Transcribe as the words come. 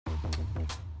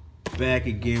Back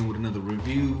again with another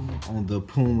review on the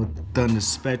Puma Thunder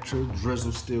Spectra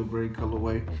Drizzle steel gray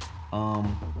colorway.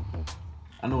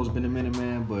 I know it's been a minute,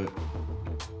 man, but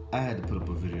I had to put up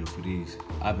a video for these.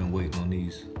 I've been waiting on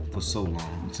these for so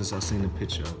long, since I seen the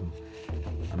picture of them.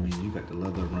 I mean, you got the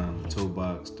leather around the toe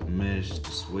box, the mesh,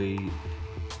 the suede,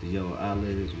 the yellow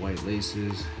eyelids, white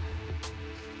laces,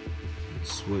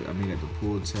 suede. I mean, you got the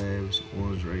pull tabs,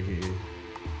 orange right here,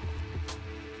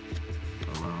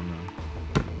 around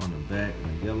on the back,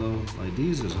 and the yellow. Like,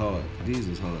 these is hard. These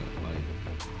is hard. Like,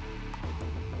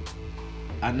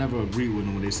 I never agreed with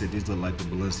them when they said these look like the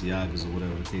Balenciagas or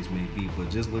whatever the case may be. But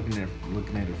just looking at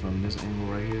it from this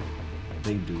angle right here,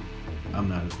 they do. I'm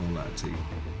not even gonna lie to you.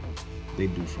 They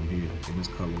do from here in this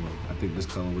colorway. I think this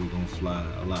colorway gonna fly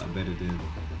a lot better than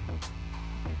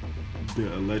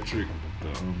the electric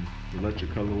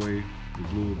colorway, the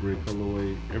blue or gray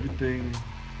colorway. Everything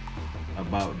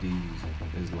about these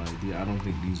is like, I don't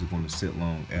think these are gonna sit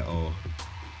long at all.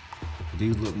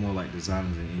 These look more like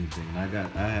designers than anything. And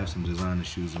I have some designer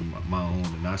shoes of my own,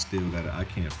 and I still I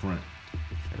can't front.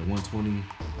 At a 120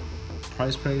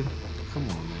 price pay, come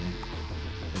on, man.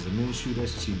 As a men's shoe,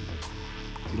 that's cheap.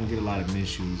 You don't get a lot of men's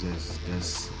shoes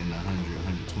that's in the 100,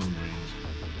 120 range.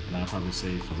 And I'd probably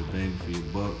say for the bang for your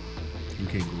buck, you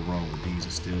can't go wrong with these.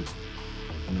 It's still,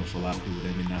 I know for a lot of people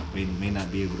that may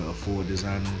not be able to afford a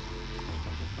designer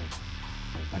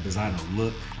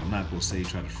look. I'm not gonna say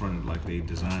try to front it like they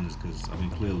designers, because I mean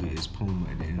clearly it's Puma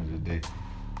at the end of the day.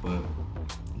 But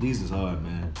these is hard,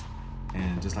 man.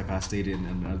 And just like I stated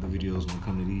in other videos, when it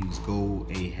comes to these, go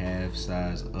a half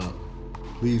size up.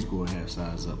 Please go a half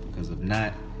size up, because if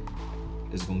not,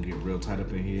 it's gonna get real tight up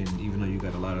in here. And even though you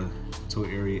got a lot of toe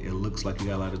area, it looks like you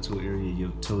got a lot of toe area, your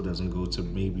toe doesn't go to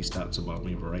maybe stop to about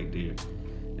maybe right there,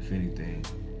 if anything.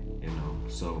 You know,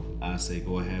 so I say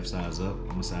go a half size up.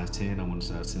 I'm a size 10, I want a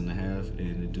size 10 and a half,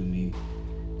 and it do me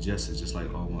justice, just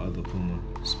like all my other Puma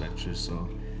Spectras. So,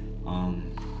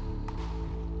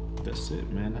 that's it,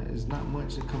 man. It's not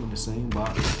much. It come in the same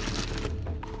box.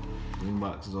 Same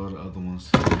box as all the other ones.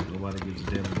 Nobody gives a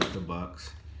damn about the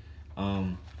box.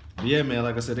 But yeah, man,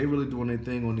 like I said, they really doing their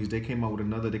thing on these. They came out with the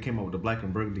black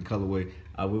and burgundy colorway.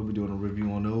 I will be doing a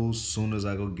review on those as soon as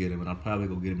I go get them, and I'll probably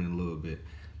go get them in a little bit.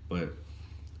 But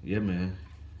yeah, man,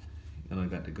 and I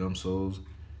got the gum soles,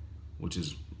 which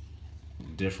is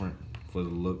different for the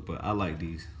look, but I like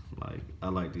these. I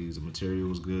like these. The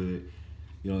material is good.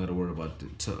 You don't got to worry about the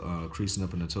creasing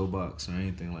up in the toe box or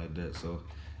anything like that. So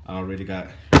I already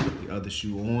got the other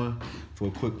shoe on. For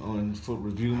a quick on-foot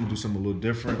review, I'm gonna do something a little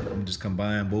different. I'm gonna just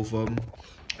combine both of them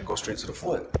and go straight to the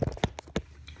foot.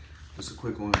 Just a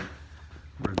quick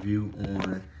review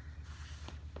on,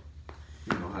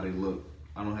 you know, how they look.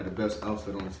 I don't have the best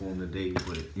outfit on for them today,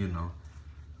 but you know,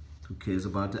 who cares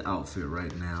about the outfit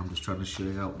right now? I'm just trying to show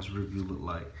you how this review look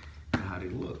like and how they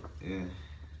look. And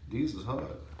these is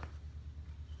hard.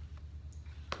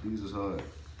 These is hard.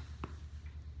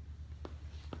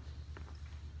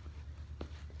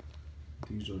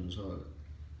 These joints is hard.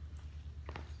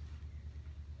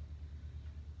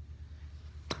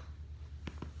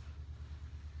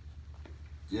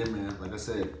 Yeah, man, like I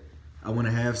said, I went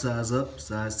a half size up,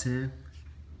 size 10.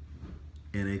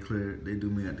 And they do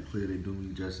me at the clear, they do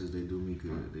me justice, they do me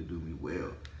good, they do me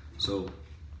well. So,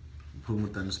 Puma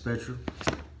Thunder Spectra,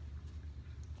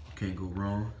 can't go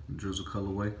wrong, Drizzle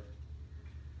colorway.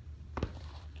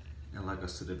 And like I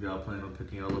said, if y'all plan on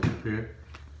picking y'all up a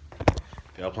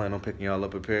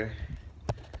pair,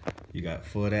 you got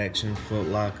Foot Action, Foot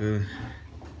Locker,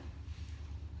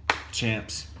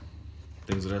 Champs,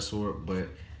 things of that sort. But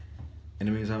in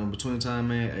the meantime, in between time,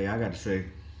 man, hey, I gotta say,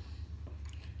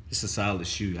 it's a solid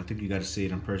shoe. I think you gotta see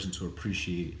it in person to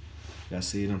appreciate it. You gotta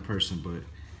see it in person, but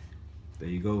there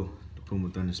you go. The Puma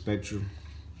Thunder Spectra.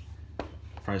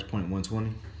 Price point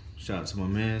 120. Shout out to my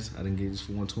mans. I didn't get this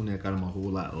for 120. I got them a whole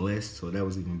lot less, so that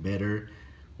was even better.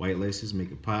 White laces,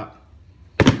 make it pop.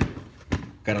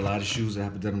 Got a lot of shoes I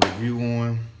haven't done a review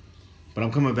on. But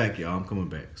I'm coming back, y'all. I'm coming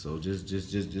back. So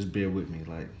just bear with me.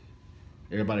 Like,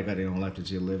 everybody got their own life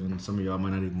that you're living. Some of y'all might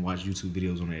not even watch YouTube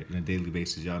videos on a daily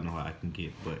basis. Y'all know how I can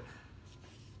get, but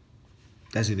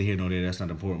that's either here nor there. That's not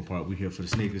the important part. We're here for the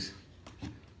sneakers.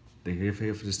 They're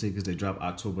here for the sneakers. They drop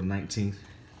October 19th.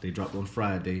 They dropped on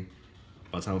Friday.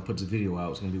 By the time I put this video out,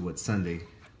 it's gonna be what, Sunday.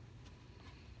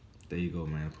 There you go,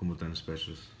 man. Puma Thunder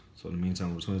Spectra. So in the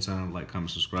meantime, between time, like,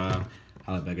 comment, subscribe.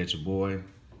 Holla back at your boy.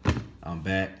 I'm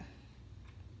back.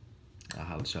 I'll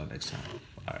holla at y'all next time.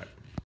 All right.